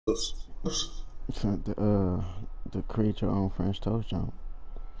So the create your own French toast jump.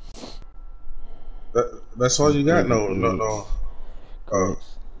 That's all you got? No, no, no.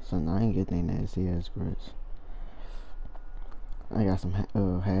 Grits. So now I ain't get they nasty ass grits. I got some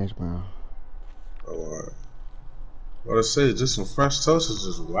hash brown. Oh, alright. What I say, just some French toast is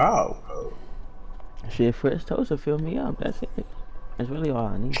just wow, bro. Shit, French toast will fill me up. That's it. That's really all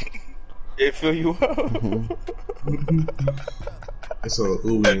I need. It fill you up. It's all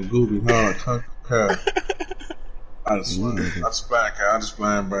ooey and gooby, huh? I just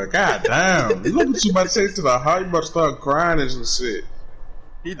playing, bro. God damn. Look what you about to take to the heart. You about to start crying and some shit.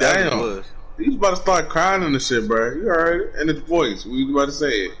 He definitely was. He's about to start crying and shit, bro. You heard it in his voice. We about to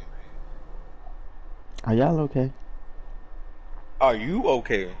say it. Are y'all okay? Are you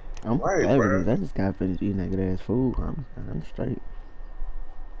okay? I'm right, bro. I just got finished eating that good ass food. I'm straight.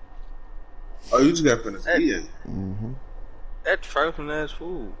 Oh, you just got finished eating? That's trifling ass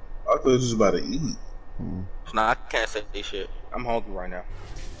food. I thought you was about to eat. Nah, I can't say this shit. I'm hungry right now.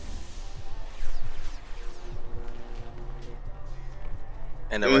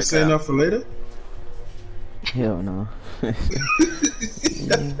 And you ain't say enough for later? Hell no.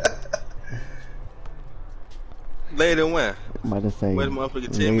 Later when? I'm about to say. When the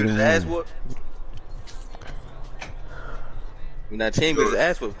motherfucker 10 minutes ass whoop? When that 10 minutes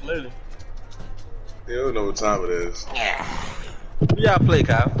ass whoop, clearly. You don't know what time it is. Who y'all play,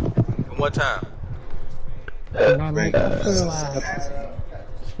 Kyle? And what time?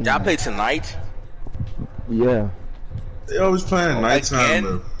 Y'all play tonight? Yeah. They always playing nighttime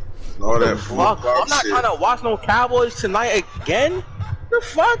and all that fuck. I'm not trying to watch no Cowboys tonight again. The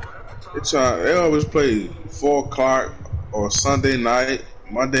fuck? They always play 4 o'clock or Sunday night,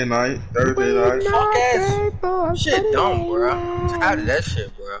 Monday night, Thursday night. Fuck ass shit dumb, bro. I'm tired of that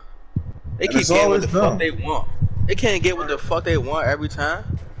shit, bro. They keep getting what the fuck they want. They can't get what the fuck they want every time.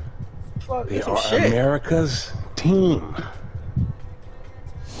 Fuck, they are America's team.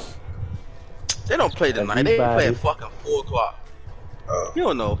 They don't play tonight. They play at fucking 4 o'clock. He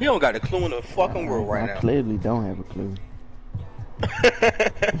don't know. He don't got a clue in the fucking world right now. I clearly don't have a clue.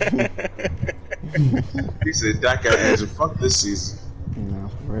 He said Dak got answer. Fuck this season. No,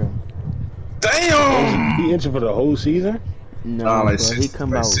 for real. Damn. He injured for the whole season? No, like he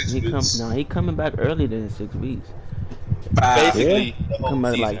coming back earlier than 6 weeks. Basically, the whole come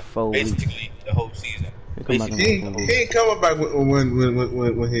back season. like 4 weeks. Basically, the whole season. He ain't coming back when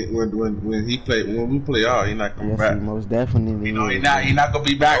he play when we play all. He not coming back. He most definitely. You know, he not gonna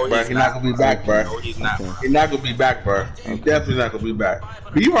be back, bro. He not gonna be back, bro. No, he's not. He not gonna be back, bro. He's definitely not gonna be back.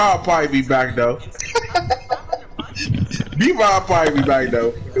 B-Rob probably be back though. B-Rob probably be back though.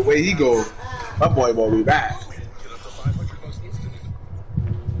 The way he go, my boy won't be back.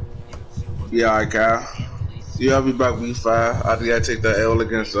 Yeah, alright, Kyle. Yeah, I'll be back week 5. I think I take that L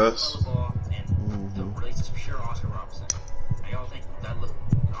against us.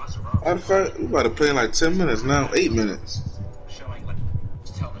 In fact, we about to play in like 10 minutes now, 8 minutes.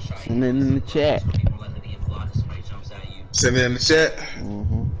 Send it in the chat. Send it in the chat?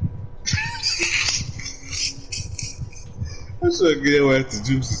 I should get away after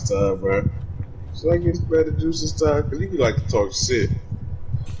Juice's time, bro. Should I get back to Juice's time? Because he be like to talk shit.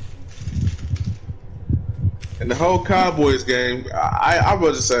 And the whole Cowboys game, I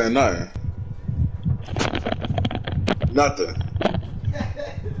wasn't saying nothing. Nothing.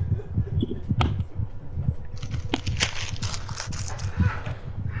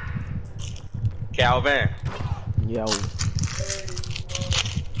 Calvin. Yo. What's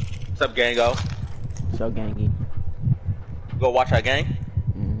up, Gango? What's up, Gangy? Go watch our game?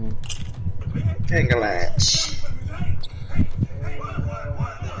 Gangalatch.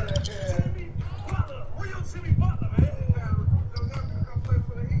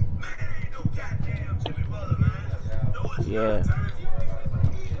 Yeah.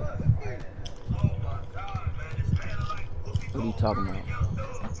 What are you talking about?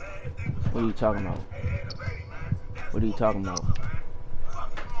 What are you talking about? What are you talking about?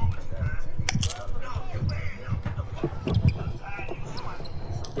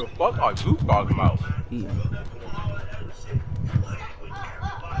 The fuck are you talking about? Yeah.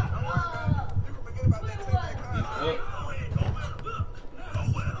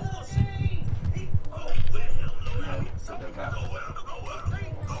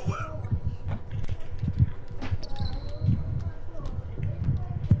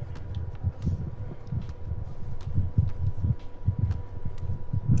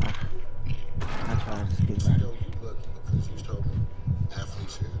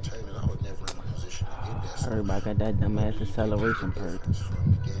 Everybody got that dumbass acceleration perk.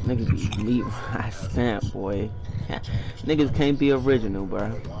 Niggas be leaving my stamp, boy. Niggas can't be original, bro.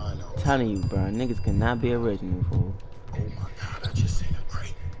 I'm telling you, bro. Niggas cannot be original, fool. Oh my god, I just seen a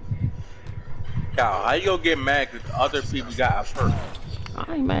break. Yo, how you gonna get mad because other people got a perk?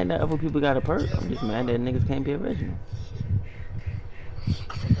 I ain't mad that other people got a perk. I'm just mad that niggas can't be original.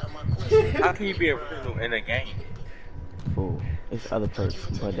 How can you be original in a game? Fool. It's other perks,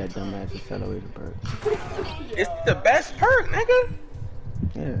 but that dumbass accelerated perk. It's the best perk, nigga.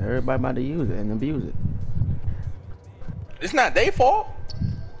 Yeah, everybody about to use it and abuse it. It's not their fault.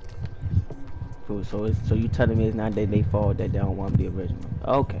 Fool, so you telling me it's not their fault that they don't want to be original?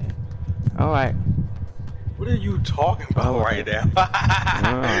 Okay. Alright. What are you talking about right now?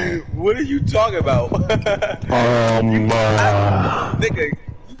 Right. What are you talking about? Nigga,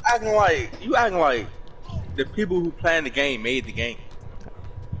 you acting like the people who playing the game made the game.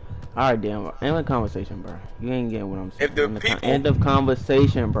 Alright, damn. End of conversation, bro. You ain't getting what I'm saying. If the people... End of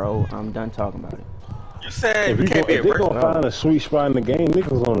conversation, bro. I'm done talking about it. You saying if they're gonna find a sweet spot in the game,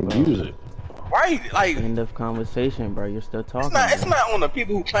 niggas gonna abuse it. Right, like... End of conversation, bro. You're still talking. It's not on the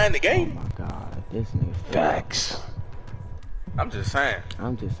people who playing the game. Oh my god. This nigga's still... Facts. I'm just saying.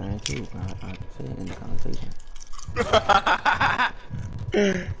 I'm just saying, too. I said it in the conversation.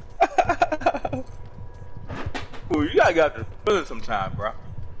 Ooh, you gotta get the feeling sometime, bro.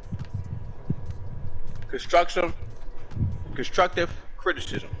 Constructive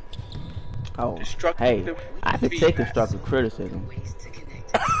criticism. Oh, hey, I can take constructive criticism.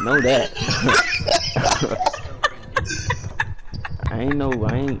 Know that. I ain't, oh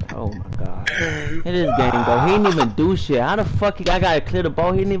my god. Hit this game, bro. He didn't even do shit. How the fuck I gotta clear the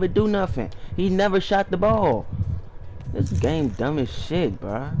ball? He didn't even do nothing. He never shot the ball. This game dumb as shit,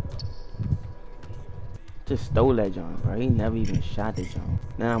 bro. Just stole that joint, bro. He never even shot the joint.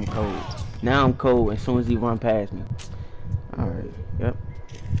 Now I'm cold. Now I'm cold as soon as he run past me. Alright, yep.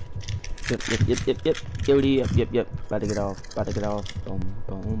 Yep. About to get off.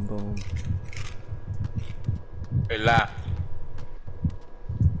 Boom. Hey, lie.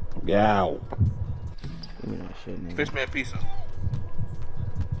 Yow. Give me that shit, nigga. Fishman pizza.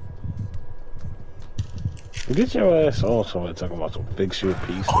 Get your ass on somebody talking about some fix your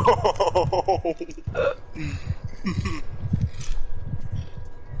pizza. You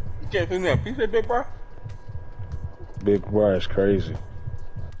can't fix me a pizza, big bro? Big bro is crazy.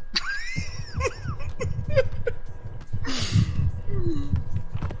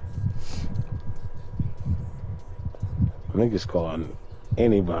 Niggas calling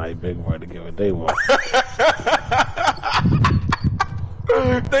anybody big boy to give what they want.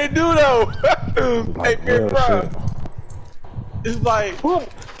 They do though. Hey, Like, big bro. shit. It's like what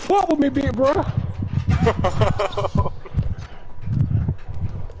with me, big bro?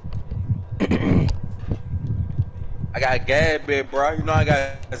 I got Gab, big bro. You know I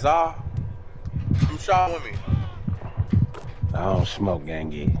got Zah. Come shot with me. I don't smoke,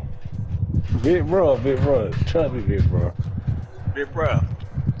 gangy. Big bro. Trust me, big bro. Big bro.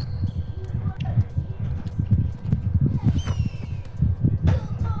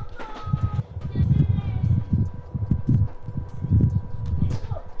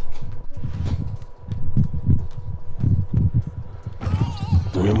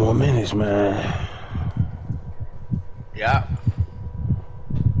 Three more minutes, man. Yeah.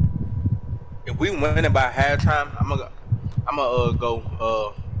 If we win it by halftime, I'm gonna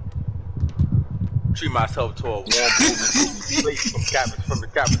go treat myself to a warm plate from the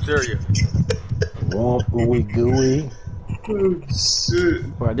cafeteria. Warm, gooey. Oh,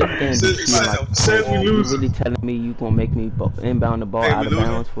 shit. Bro, this game be like, you really telling me you gonna make me inbound the ball out of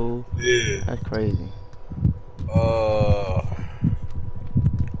bounds, fool? Yeah. That's crazy.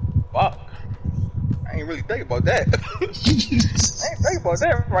 Fuck. I ain't really think about that. I ain't think about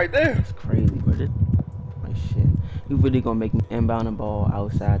that right there. That's crazy, bro. This, like shit. You really gonna make me inbound the ball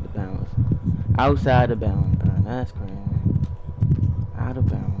outside the bounds? Outside the bounds, bro. That's crazy. Out of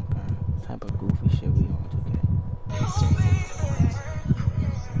bounds, bro. What type of goofy shit we on today?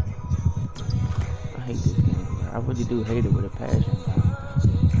 I hate this game, bro. I really do hate it with a passion, bro.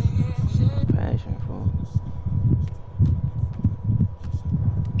 A passion, fool.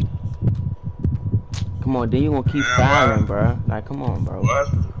 Come on, then you gonna keep fouling, bro. Like, come on, bro. What?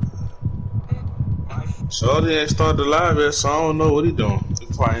 Shorty ain't started the live yet, so I don't know what he doing. He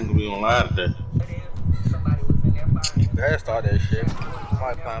probably ain't gonna be on live today. Better start that shit.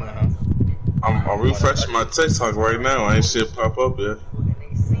 Somebody climbing her. I'm refreshing my TikTok right now. I ain't shit pop up yet.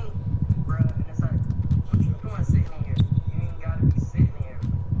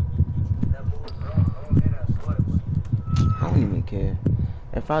 I don't even care.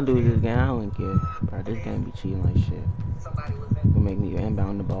 If I lose this game, I don't care. Bro, this game be cheating like shit. You make me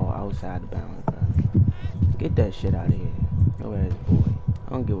inbound the ball outside the bounds, bro. Get that shit out of here. No ass boy. I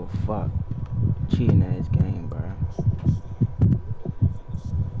don't give a fuck. Cheating ass game, bro.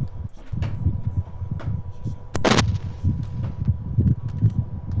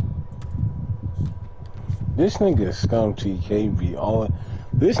 This nigga Scum TK be all.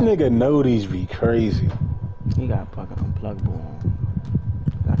 This nigga know these be crazy. He got fucking unpluggable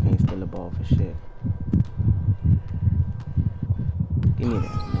on. I can't steal the ball for shit. Give me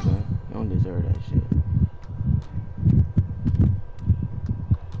that, nigga. You don't deserve that shit.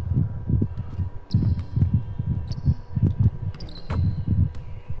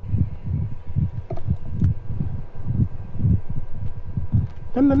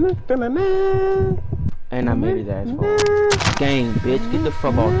 And I made his ass fall. Gang, bitch. Get the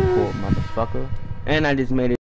fuck off the court, motherfucker. And I just made it.